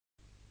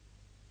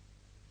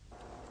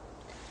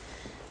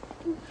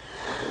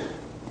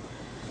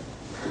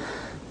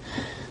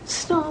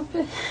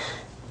it.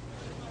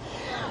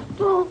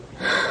 Don't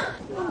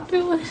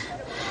do it.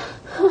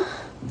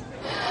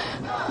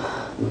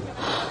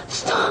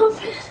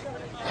 Stop it.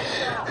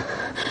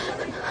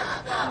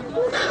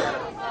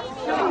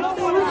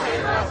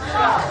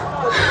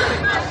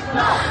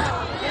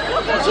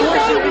 That's your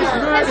baby.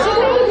 That's your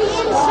baby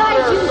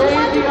inside you.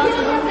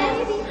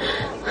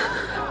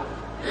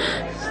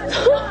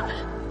 Stop.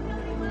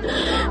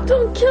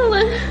 Don't kill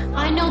it.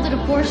 I know that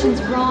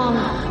abortion's wrong.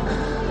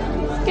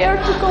 I'm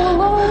scared to go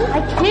alone.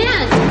 I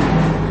can't.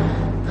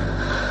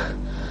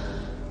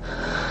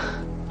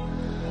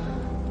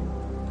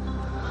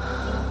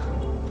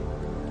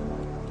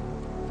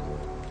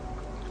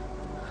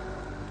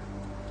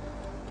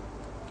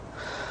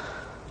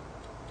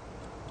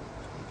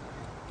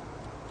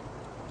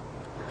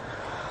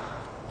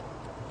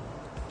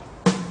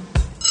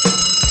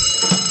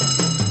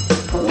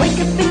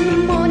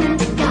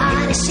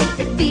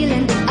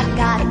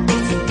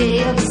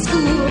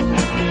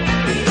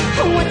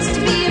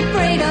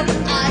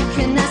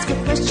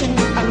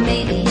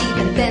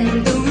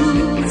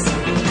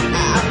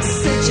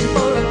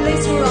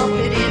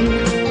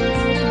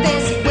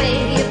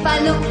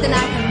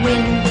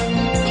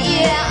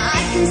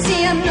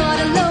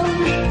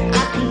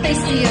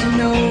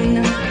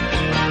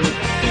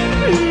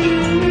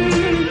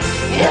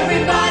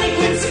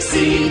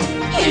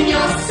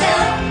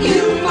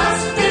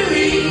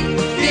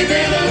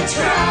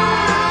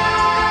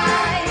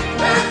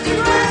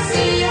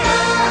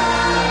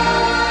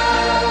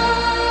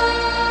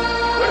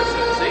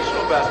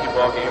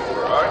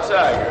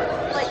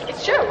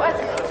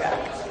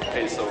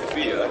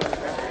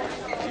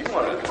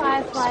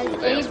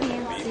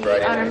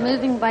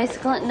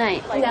 At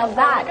night. Now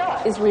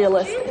that is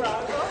realistic.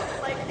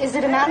 Is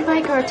it a mountain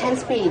bike or a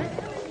 10-speed?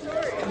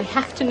 We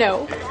have to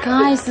know.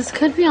 Guys, this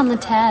could be on the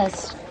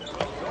test.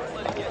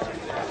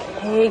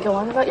 Hey, go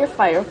on about your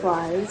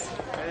fireflies.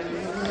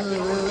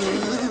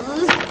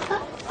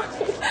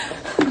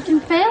 You can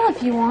fail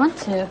if you want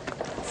to.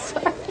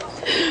 Sorry.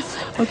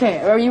 Okay,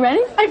 are you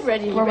ready? I'm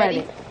ready. We're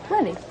ready.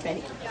 Ready.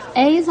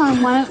 A is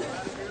on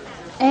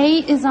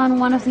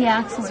one of the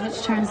axles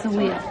which turns the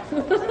wheel.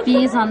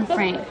 B is on the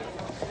frame.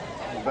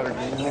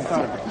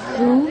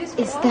 Who is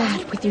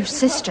that with your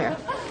sister?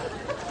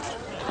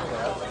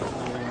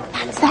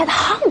 That's that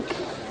hunk.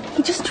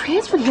 He just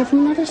transferred here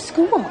from another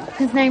school.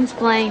 His name's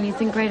Blaine.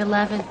 He's in grade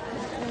 11.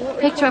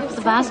 Picked her up at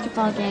the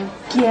basketball game.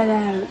 Get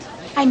out.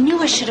 I knew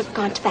I should have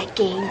gone to that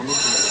game.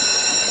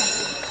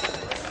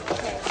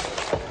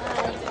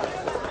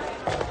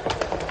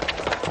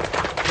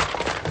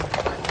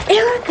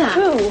 Erica!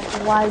 Who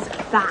was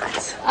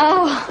that?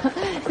 Oh,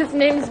 his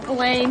name's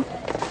Blaine.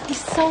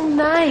 He's so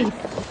nice.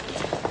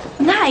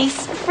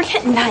 Nice?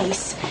 Forget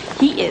nice.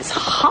 He is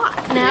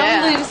hot.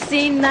 Now,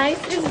 Lucy, nice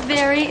is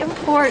very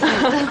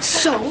important.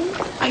 So,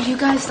 are you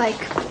guys,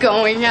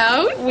 going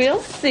out?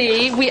 We'll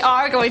see. We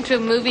are going to a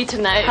movie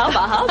tonight.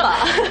 Hubba.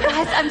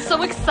 Guys, I'm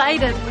so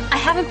excited. I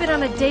haven't been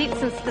on a date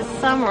since this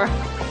summer.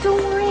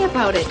 Don't worry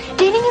about it.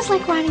 Dating is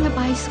like riding a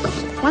bicycle.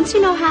 Once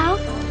you know how,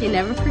 you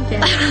never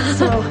forget.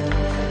 So,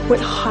 what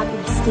hot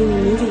and steamy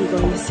movie are you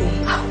going to see?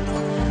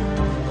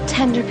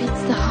 Tender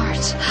beats the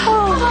heart.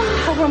 Oh,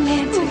 how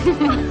romantic.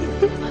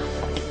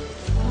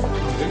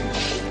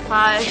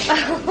 Hi.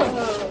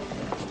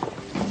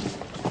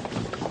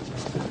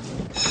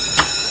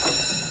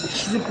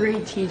 She's a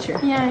great teacher.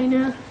 Yeah, I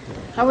know.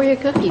 How were your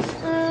cookies?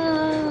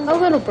 A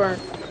little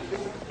burnt.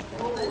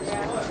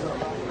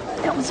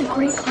 That was a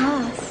great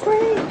class.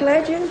 Great.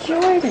 Glad you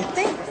enjoyed it.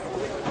 Thanks.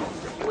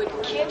 Would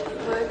Kit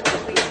Hood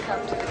please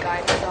come to the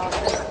guidance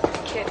office?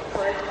 Kit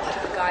Hood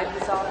to the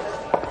guidance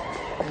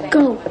office.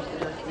 Go.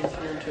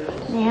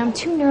 Yeah, I'm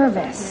too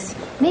nervous.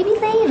 Maybe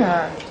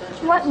later.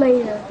 What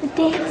later? The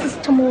dance is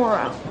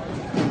tomorrow.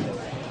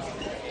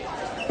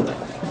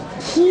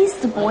 He's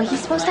the boy. He's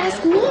supposed to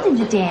ask me to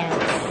the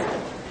dance.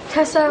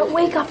 Tessa,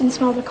 wake up and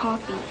smell the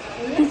coffee.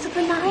 These are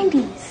the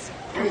 90s.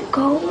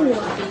 Go.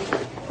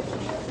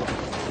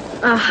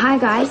 Hi,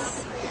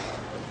 guys.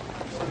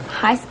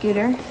 Hi,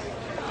 Scooter.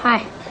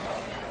 Hi.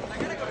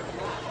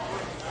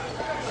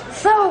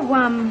 So,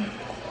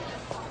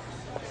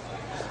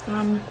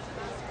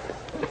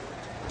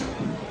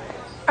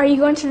 are you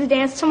going to the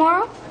dance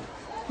tomorrow?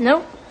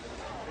 Nope.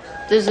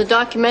 There's a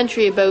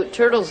documentary about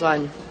turtles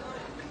on.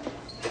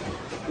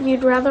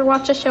 You'd rather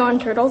watch a show on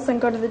turtles than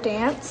go to the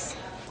dance?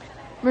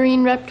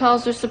 Marine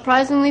reptiles are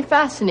surprisingly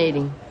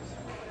fascinating.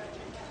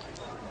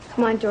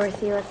 Come on,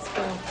 Dorothy, let's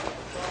go.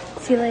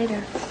 See you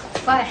later.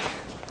 Bye.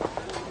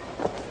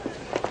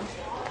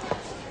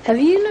 Have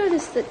you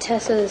noticed that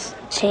Tessa's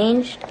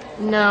changed?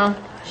 No,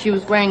 she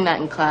was wearing that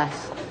in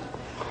class.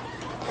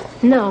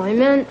 No, I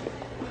meant...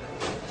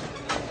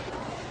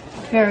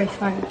 Very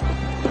funny.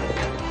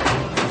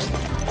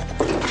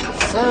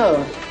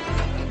 So,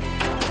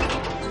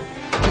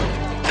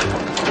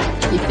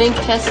 you think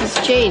Tessa's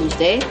changed,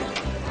 eh?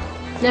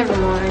 Never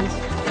mind.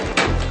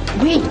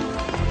 Wait,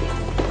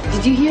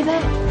 did you hear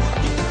that?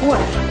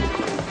 What?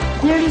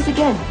 There it is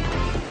again.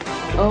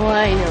 Oh,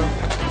 I know.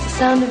 It's the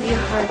sound of your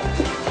heart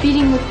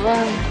beating with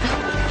love.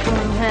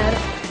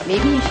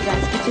 Maybe you should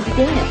ask her to the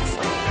dance.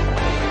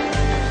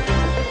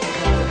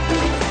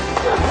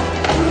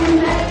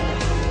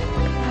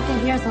 Okay,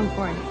 here's one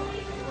for you.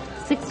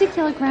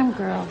 60-kilogram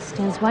girl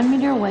stands 1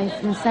 meter away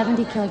from a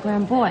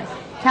 70-kilogram boy.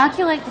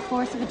 Calculate the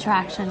force of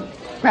attraction,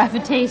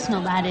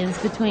 gravitational that is,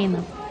 between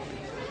them.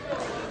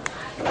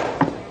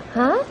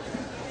 Huh?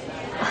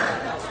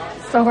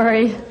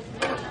 Sorry.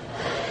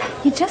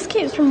 He just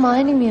keeps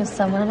reminding me of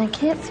someone, and I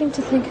can't seem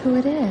to think who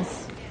it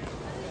is.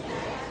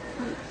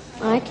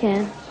 I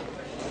can.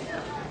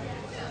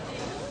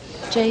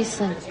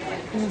 Jason,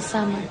 in the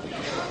summer.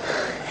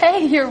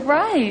 Hey, you're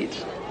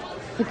right.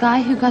 The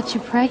guy who got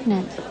you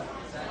pregnant.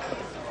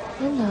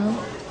 I know.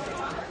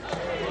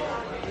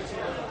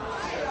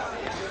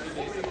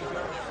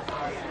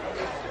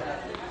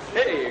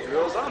 Hey,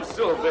 girls, I'm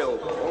still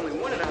available. Only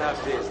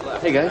 1.5 days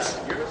left. Hey, guys.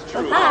 Yours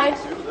truly Hi.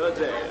 to the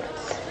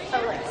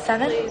dance.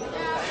 7?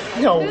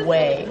 No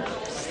way.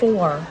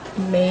 4,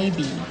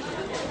 maybe.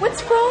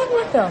 What's wrong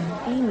with him?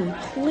 Amy,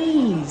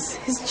 please.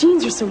 His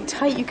jeans are so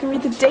tight you can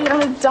read the date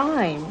on a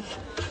dime.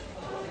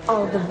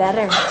 All the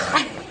better.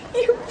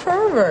 You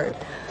pervert.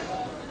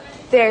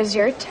 There's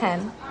your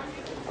 10.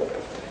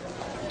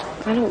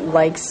 I don't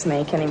like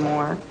Snake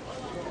anymore.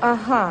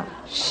 Uh-huh.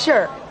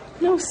 Sure.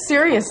 No,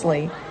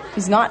 seriously.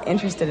 He's not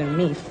interested in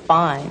me,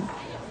 fine.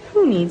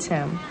 Who needs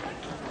him?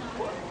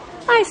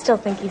 I still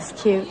think he's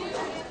cute.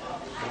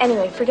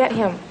 Anyway, forget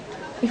him.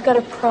 We've got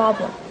a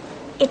problem.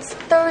 It's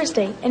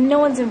Thursday, and no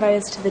one's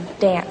invited us to the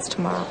dance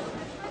tomorrow.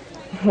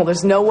 Well,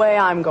 there's no way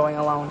I'm going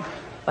alone.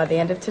 By the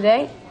end of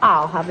today,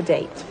 I'll have a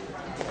date.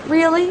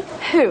 Really?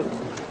 Who?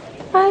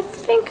 I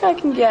think I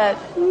can get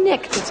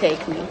Nick to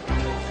take me.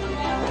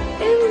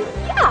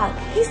 Yeah,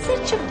 he's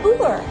such a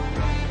booer.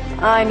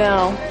 I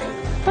know,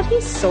 but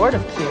he's sort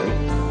of cute.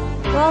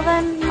 Well,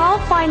 then, I'll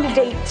find a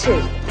date,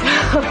 too.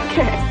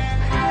 Okay.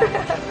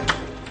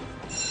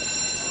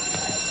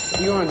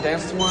 You going to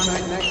dance tomorrow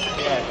night, Nick?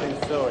 Yeah, I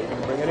think so. Are you going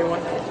to bring anyone?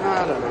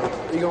 I don't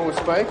know. You going with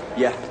Spike?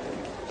 Yeah.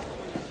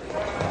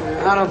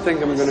 I don't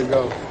think I'm going to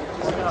go.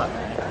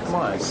 Come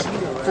on.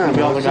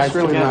 Maybe all the guys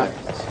really together.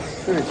 not.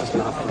 It's just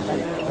not for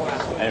me.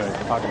 Anyway,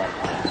 we'll talk about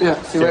it.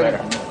 Yeah, see you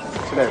later.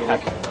 See you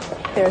later.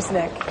 There's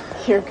Nick.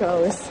 Here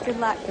goes. Good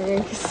luck.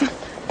 Thanks.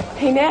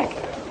 Hey, Nick.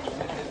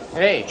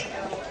 Hey.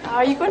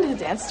 Are you going to the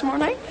dance tomorrow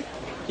night?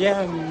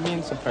 Yeah, me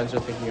and some friends are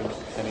thinking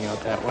of heading out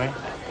that way.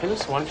 Hey,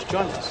 listen, why don't you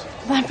join us?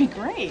 That'd be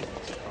great.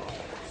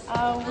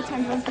 What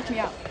time do you want to pick me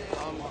up?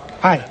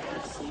 Hi.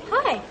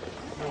 Hi.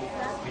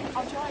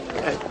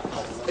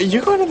 Are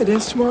you going to the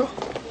dance tomorrow?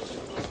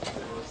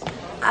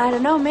 I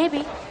don't know,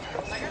 maybe.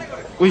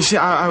 Well, you see,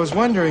 I was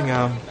wondering,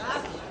 well,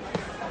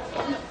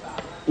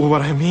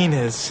 what I mean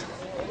is...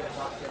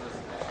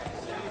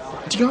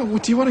 Do you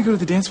want to go to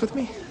the dance with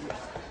me?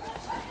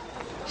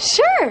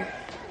 Sure.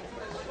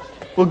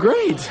 Well,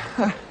 great.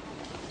 All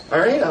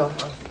right,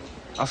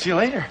 I'll see you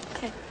later.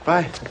 Okay.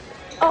 Bye.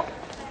 Oh,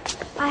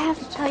 I have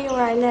to tell you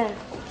where I live.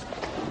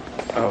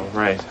 Oh,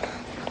 right.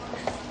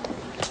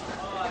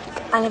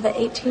 I live at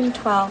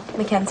 1812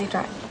 Mackenzie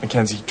Drive.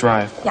 Mackenzie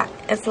Drive. Yeah,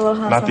 it's the little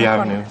house Not on the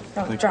corner.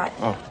 avenue. No, Drive.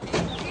 Oh.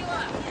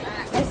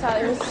 I saw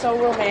it was so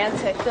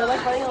romantic. They're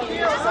like running over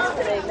here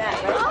after they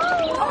met, right?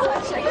 Oh,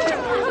 I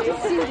can't really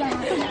see that.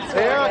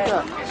 Hey,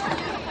 Erica.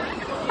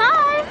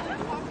 Hi.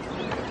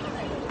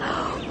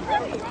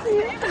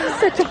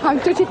 Such a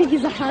hunk. Don't you think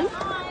he's a hunk?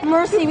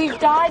 Mercy, we've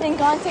died and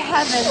gone to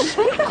heaven.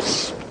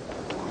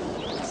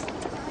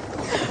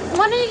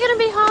 When are you going to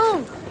be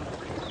home?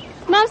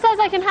 Mom says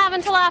I can have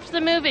until after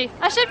the movie.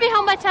 I should be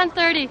home by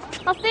 10:30.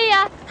 I'll see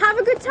ya. Have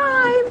a good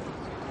time.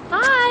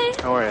 Bye.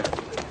 How are you?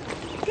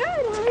 Good.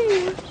 How are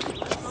you?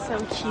 So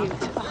cute.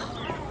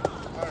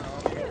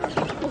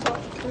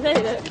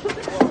 There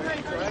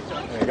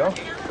you go.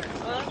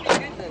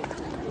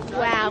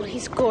 Wow,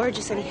 he's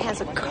gorgeous and he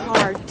has a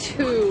car,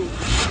 too.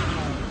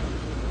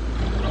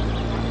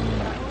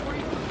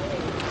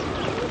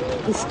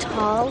 He's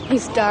tall,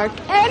 he's dark,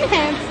 and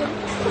handsome.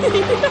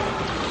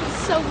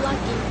 So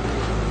lucky.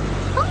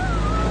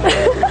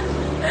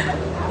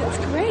 That's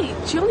great.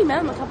 She only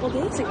met him a couple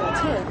days ago,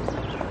 too.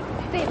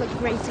 They look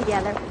great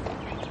together.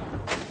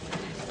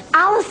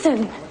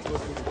 Allison!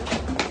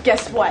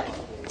 Guess what?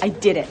 I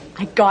did it.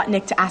 I got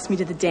Nick to ask me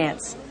to the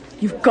dance.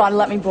 You've got to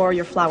let me borrow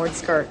your flowered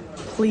skirt.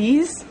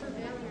 Please?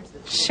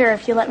 Sure,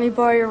 if you let me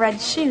borrow your red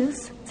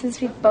shoes,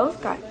 since we've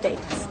both got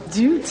dates.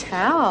 Do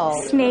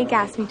tell. Snake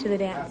asked me to the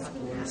dance.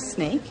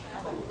 Snake?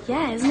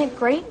 Yeah, isn't it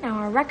great? Now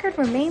our record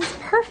remains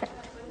perfect.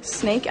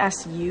 Snake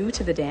asked you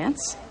to the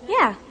dance?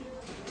 Yeah.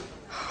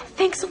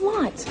 Thanks a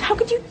lot. How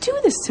could you do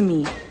this to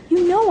me?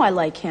 You know I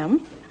like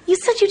him. You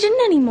said you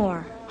didn't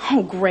anymore.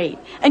 Oh, great.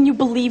 And you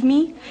believe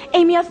me?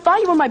 Amy, I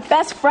thought you were my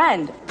best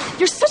friend.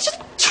 You're such a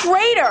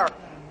traitor.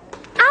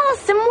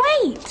 Allison,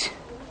 wait.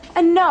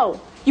 And no,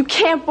 you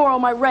can't borrow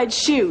my red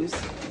shoes.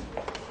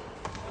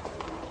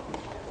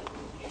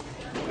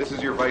 This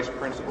is your vice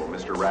principal,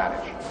 Mr.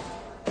 Radish.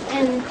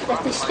 And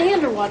that they stay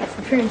underwater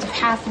for periods of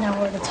half an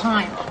hour at a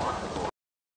time.